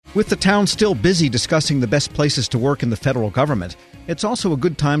With the town still busy discussing the best places to work in the federal government, it's also a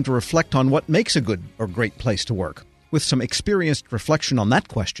good time to reflect on what makes a good or great place to work. With some experienced reflection on that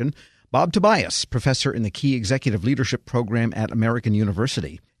question, Bob Tobias, professor in the Key Executive Leadership Program at American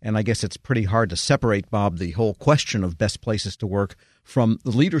University. And I guess it's pretty hard to separate, Bob, the whole question of best places to work from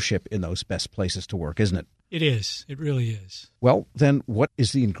the leadership in those best places to work, isn't it? It is. It really is. Well, then what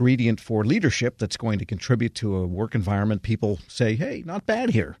is the ingredient for leadership that's going to contribute to a work environment people say, hey, not bad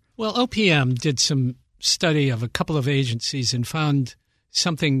here? Well, OPM did some study of a couple of agencies and found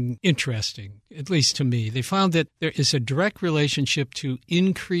something interesting, at least to me. They found that there is a direct relationship to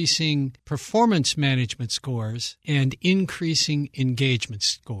increasing performance management scores and increasing engagement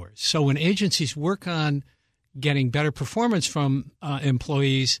scores. So when agencies work on getting better performance from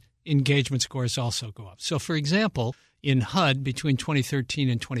employees, engagement scores also go up. So, for example, in HUD between 2013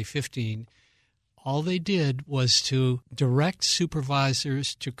 and 2015, all they did was to direct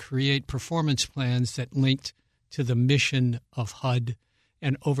supervisors to create performance plans that linked to the mission of HUD.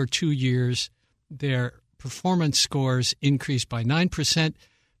 And over 2 years, their performance scores increased by 9%,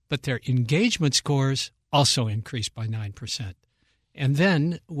 but their engagement scores also increased by 9%. And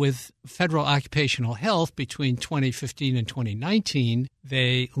then with federal occupational health between 2015 and 2019,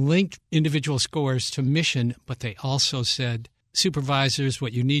 they linked individual scores to mission, but they also said, supervisors,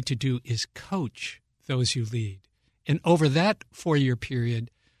 what you need to do is coach those you lead. And over that 4-year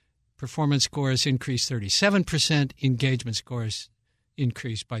period, performance scores increased 37%, engagement scores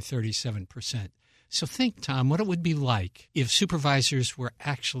increased by 37%. So think, Tom, what it would be like if supervisors were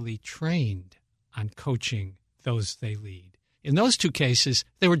actually trained on coaching those they lead. In those two cases,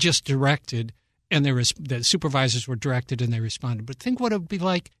 they were just directed, and the supervisors were directed and they responded. But think what it would be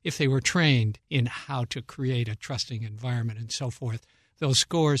like if they were trained in how to create a trusting environment and so forth. Those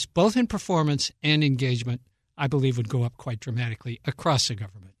scores, both in performance and engagement, I believe would go up quite dramatically across the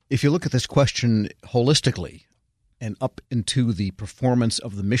government. If you look at this question holistically and up into the performance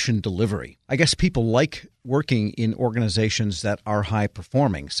of the mission delivery, I guess people like working in organizations that are high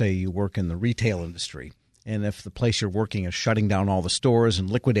performing. Say you work in the retail industry. And if the place you're working is shutting down all the stores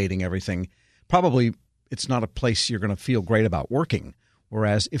and liquidating everything, probably it's not a place you're going to feel great about working.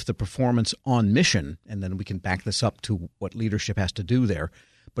 Whereas if the performance on mission, and then we can back this up to what leadership has to do there,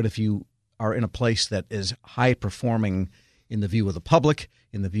 but if you are in a place that is high performing in the view of the public,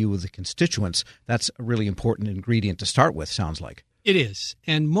 in the view of the constituents, that's a really important ingredient to start with, sounds like. It is.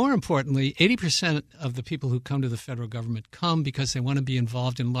 And more importantly, 80% of the people who come to the federal government come because they want to be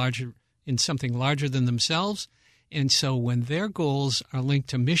involved in something larger than themselves. And so when their goals are linked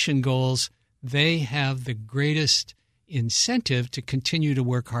to mission goals, they have the greatest incentive to continue to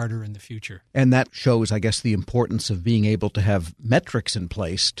work harder in the future. And that shows, I guess, the importance of being able to have metrics in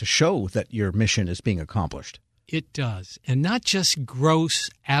place to show that your mission is being accomplished. It does. And not just gross,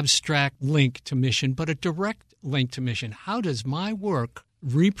 abstract link to mission, but a direct link to mission. How does my work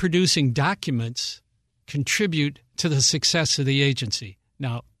reproducing documents contribute to the success of the agency?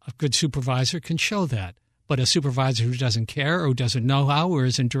 Now, a good supervisor can show that, but a supervisor who doesn't care or who doesn't know how or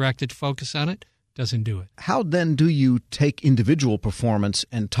isn't directed to focus on it doesn't do it. How then do you take individual performance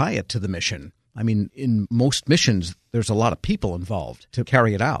and tie it to the mission? I mean, in most missions, there's a lot of people involved to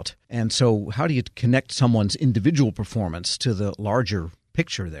carry it out. And so how do you connect someone's individual performance to the larger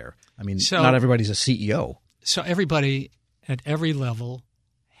picture there? I mean, not everybody's a CEO. So everybody at every level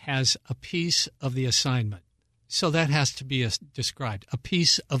has a piece of the assignment. So that has to be described, a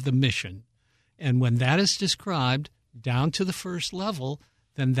piece of the mission. And when that is described down to the first level,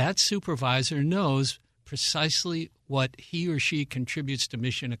 then that supervisor knows precisely what he or she contributes to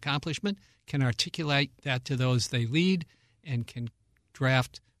mission accomplishment, can articulate that to those they lead, and can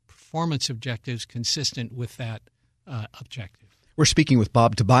draft performance objectives consistent with that objective. We're speaking with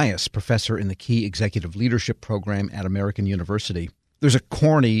Bob Tobias, professor in the Key Executive Leadership Program at American University. There's a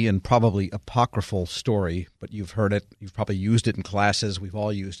corny and probably apocryphal story, but you've heard it. You've probably used it in classes. We've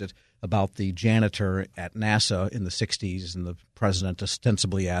all used it, about the janitor at NASA in the 60s. And the president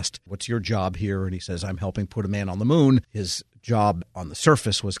ostensibly asked, what's your job here? And he says, I'm helping put a man on the moon. His job on the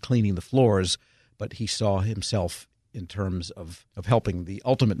surface was cleaning the floors, but he saw himself in terms of helping the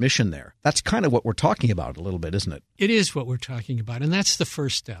ultimate mission there. That's kind of what we're talking about a little bit, isn't it? It is what we're talking about. And that's the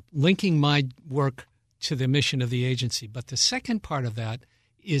first step, linking my work to the mission of the agency. But the second part of that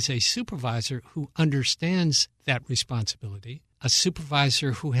is a supervisor who understands that responsibility, a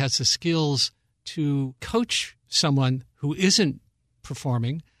supervisor who has the skills to coach someone who isn't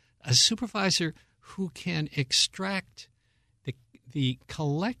performing, a supervisor who can extract the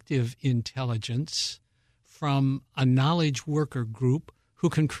collective intelligence from a knowledge worker group, who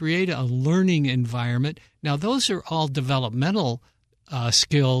can create a learning environment. Now, those are all developmental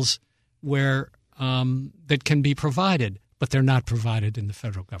skills where that can be provided, but they're not provided in the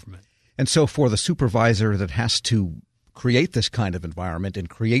federal government. And so for the supervisor that has to create this kind of environment and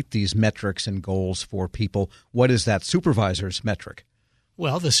create these metrics and goals for people, what is that supervisor's metric?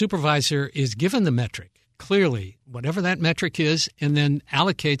 Well, the supervisor is given the metric, clearly, whatever that metric is, and then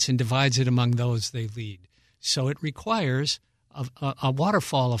allocates and divides it among those they lead. So it requires a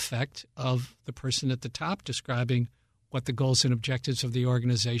waterfall effect of the person at the top describing what the goals and objectives of the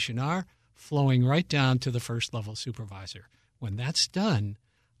organization are, flowing right down to the first level supervisor. When that's done,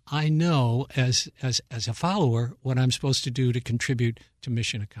 I know as a follower what I'm supposed to do to contribute to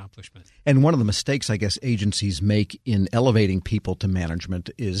mission accomplishment. And one of the mistakes I guess agencies make in elevating people to management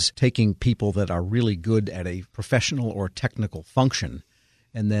is taking people that are really good at a professional or technical function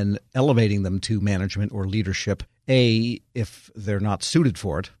and then elevating them to management or leadership, A, if they're not suited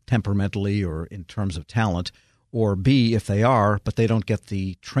for it temperamentally or in terms of talent, or B, if they are, but they don't get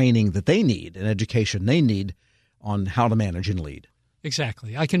the training that they need and education they need on how to manage and lead.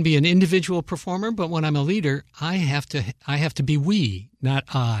 Exactly. I can be an individual performer, but when I'm a leader, I have to be we, not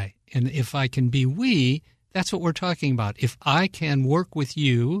I. And if I can be we, that's what we're talking about. If I can work with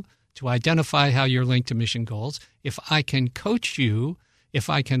you to identify how you're linked to mission goals, if I can coach you, if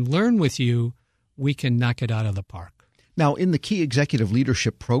I can learn with you, we can knock it out of the park. Now, in the Key Executive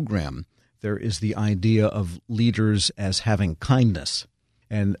Leadership Program, there is the idea of leaders as having kindness.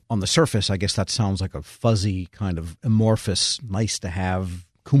 And on the surface, I guess that sounds like a fuzzy kind of amorphous, nice to have,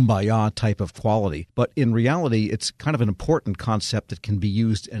 kumbaya type of quality. But in reality, it's kind of an important concept that can be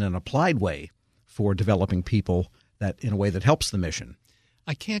used in an applied way for developing people that in a way that helps the mission.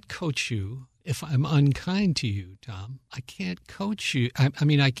 I can't coach you if I'm unkind to you, Tom. I can't coach you.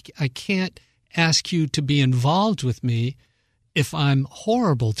 I can't ask you to be involved with me if I'm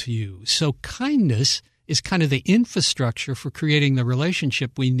horrible to you. So kindness is kind of the infrastructure for creating the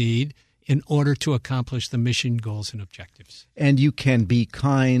relationship we need in order to accomplish the mission goals and objectives. And you can be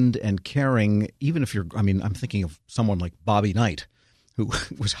kind and caring even if I'm thinking of someone like Bobby Knight, who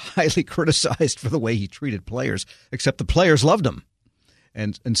was highly criticized for the way he treated players, except the players loved him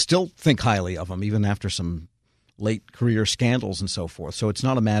and still think highly of him even after some late career scandals and so forth. So it's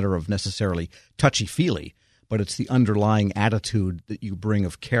not a matter of necessarily touchy-feely, but it's the underlying attitude that you bring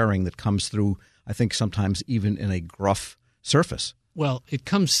of caring that comes through, I think, sometimes even in a gruff surface. Well,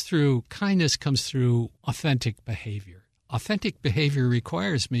 kindness comes through authentic behavior. Authentic behavior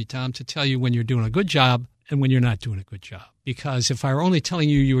requires me, Tom, to tell you when you're doing a good job and when you're not doing a good job. Because if I were only telling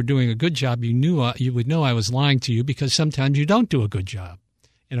you were doing a good job, you would know I was lying to you, because sometimes you don't do a good job.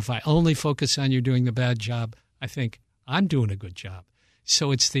 And if I only focus on you doing the bad job, I think I'm doing a good job.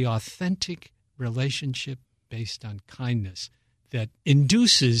 So it's the authentic relationship based on kindness that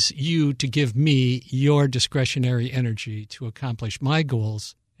induces you to give me your discretionary energy to accomplish my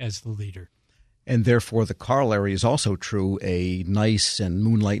goals as the leader. And therefore, the corollary is also true. A nice and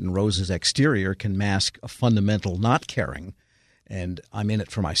moonlight and roses exterior can mask a fundamental not caring. And I'm in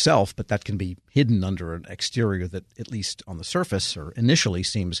it for myself, but that can be hidden under an exterior that, at least on the surface or initially,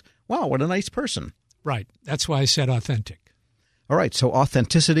 seems, wow, what a nice person. Right. That's why I said authentic. All right. So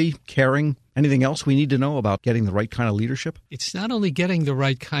authenticity, caring, anything else we need to know about getting the right kind of leadership? It's not only getting the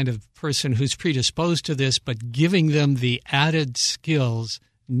right kind of person who's predisposed to this, but giving them the added skills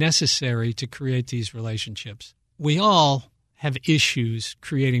necessary to create these relationships. We all have issues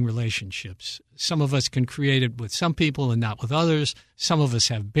creating relationships. Some of us can create it with some people and not with others. Some of us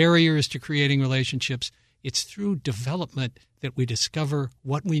have barriers to creating relationships. It's through development that we discover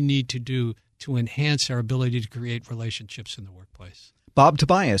what we need to do to enhance our ability to create relationships in the workplace. Bob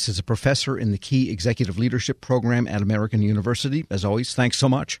Tobias is a professor in the Key Executive Leadership Program at American University. As always, thanks so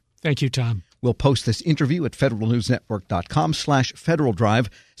much. Thank you, Tom. We'll post this interview at federalnewsnetwork.com/Federal Drive.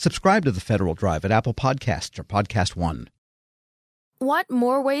 Subscribe to the Federal Drive at Apple Podcasts or Podcast One. Want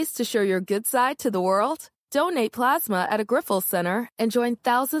more ways to show your good side to the world? Donate plasma at a Grifols Center and join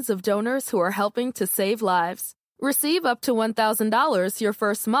thousands of donors who are helping to save lives. Receive up to $1,000 your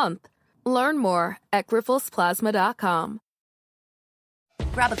first month. Learn more at grifolsplasma.com.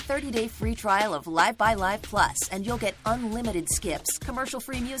 Grab a 30-day free trial of Live by Live Plus, and you'll get unlimited skips,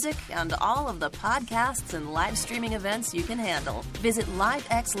 commercial-free music, and all of the podcasts and live streaming events you can handle. Visit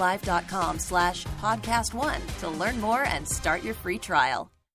livexlive.com/podcast1 to learn more and start your free trial.